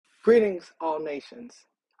Greetings, all nations.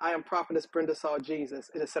 I am Prophetess Brenda Saw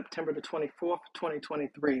Jesus. It is September the 24th,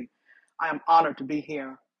 2023. I am honored to be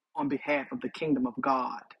here on behalf of the kingdom of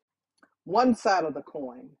God. One side of the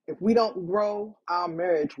coin, if we don't grow, our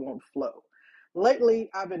marriage won't flow.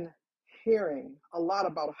 Lately, I've been hearing a lot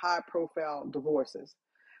about high-profile divorces.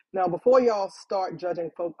 Now, before y'all start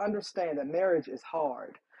judging folk, understand that marriage is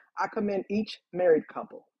hard. I commend each married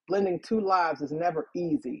couple. Blending two lives is never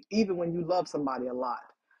easy, even when you love somebody a lot.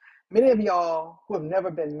 Many of y'all who have never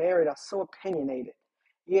been married are so opinionated.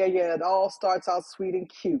 Yeah, it all starts out sweet and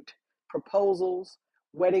cute. Proposals,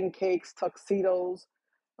 wedding cakes, tuxedos,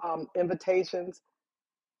 invitations.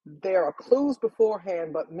 There are clues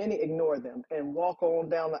beforehand, but many ignore them and walk on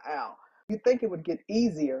down the aisle. You think it would get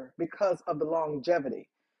easier because of the longevity.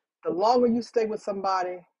 The longer you stay with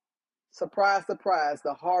somebody, surprise, surprise,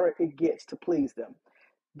 the harder it gets to please them.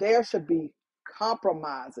 There should be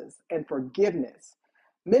compromises and forgiveness.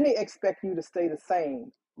 Many expect you to stay the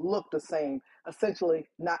same, look the same, essentially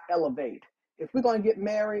not elevate. If we're going to get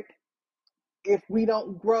married, if we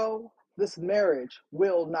don't grow, this marriage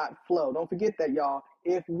will not flow. Don't forget that, y'all.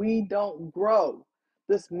 If we don't grow,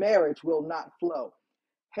 this marriage will not flow.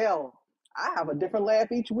 Hell, I have a different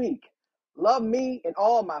laugh each week. Love me and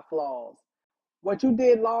all my flaws. What you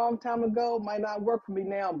did long time ago might not work for me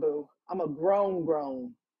now, boo. I'm a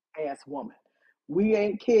grown ass woman. We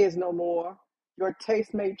ain't kids no more. Your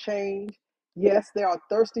taste may change. Yes, there are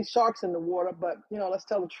thirsty sharks in the water, but let's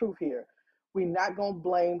tell the truth here. We're not gonna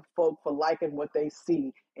blame folk for liking what they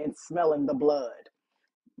see and smelling the blood.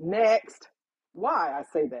 Next, why I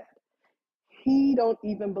say that? He don't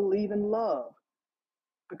even believe in love.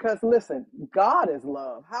 Because listen, God is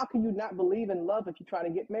love. How can you not believe in love if you're trying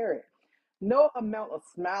to get married? No amount of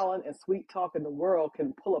smiling and sweet talk in the world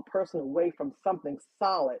can pull a person away from something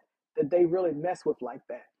solid that they really mess with like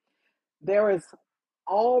that. There is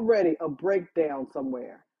already a breakdown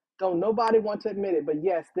somewhere. Don't nobody want to admit it, but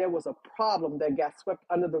yes, there was a problem that got swept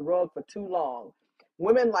under the rug for too long.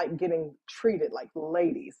 Women like getting treated like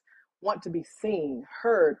ladies, want to be seen,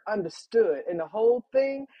 heard, understood, and the whole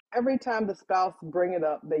thing, every time the spouse bring it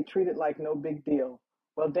up, they treat it like no big deal.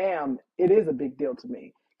 Well, damn, it is a big deal to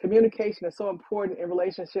me. Communication is so important in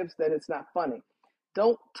relationships that it's not funny.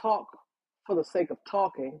 Don't talk for the sake of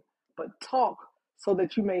talking, but talk so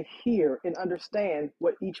that you may hear and understand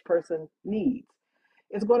what each person needs.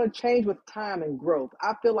 It's going to change with time and growth.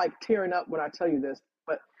 I feel like tearing up when I tell you this,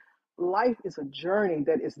 but life is a journey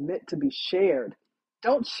that is meant to be shared.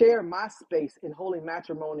 Don't share my space in holy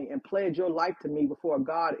matrimony and pledge your life to me before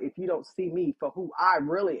God if you don't see me for who I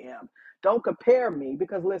really am. Don't compare me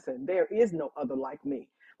because, listen, there is no other like me.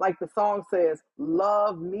 Like the song says,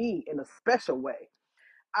 love me in a special way.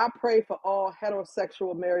 I pray for all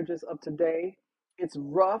heterosexual marriages of today. It's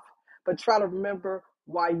rough, but try to remember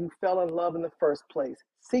why you fell in love in the first place.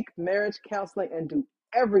 Seek marriage counseling and do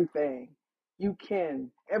everything you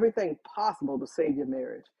can, everything possible to save your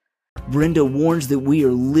marriage. Brenda warns that we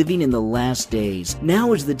are living in the last days.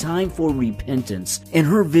 Now is the time for repentance. In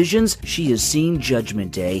her visions, she has seen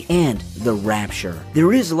Judgment Day and the rapture.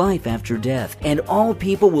 There is life after death, and all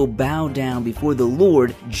people will bow down before the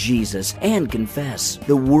Lord Jesus and confess.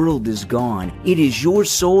 The world is gone. It is your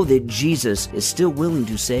soul that Jesus is still willing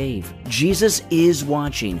to save. Jesus is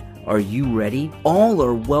watching. Are you ready? All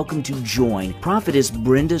are welcome to join Prophetess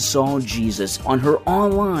Brenda Saw Jesus on her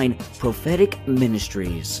online prophetic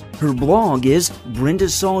ministries. Her blog is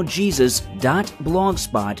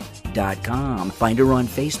brendasawjesus.blogspot.com. Find her on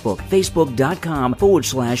Facebook,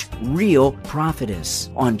 facebook.com/Real Prophetess.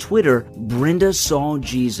 On Twitter, Brenda Saw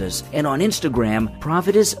Jesus. And on Instagram,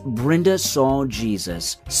 Prophetess Brenda Saw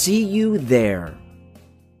Jesus. See you there.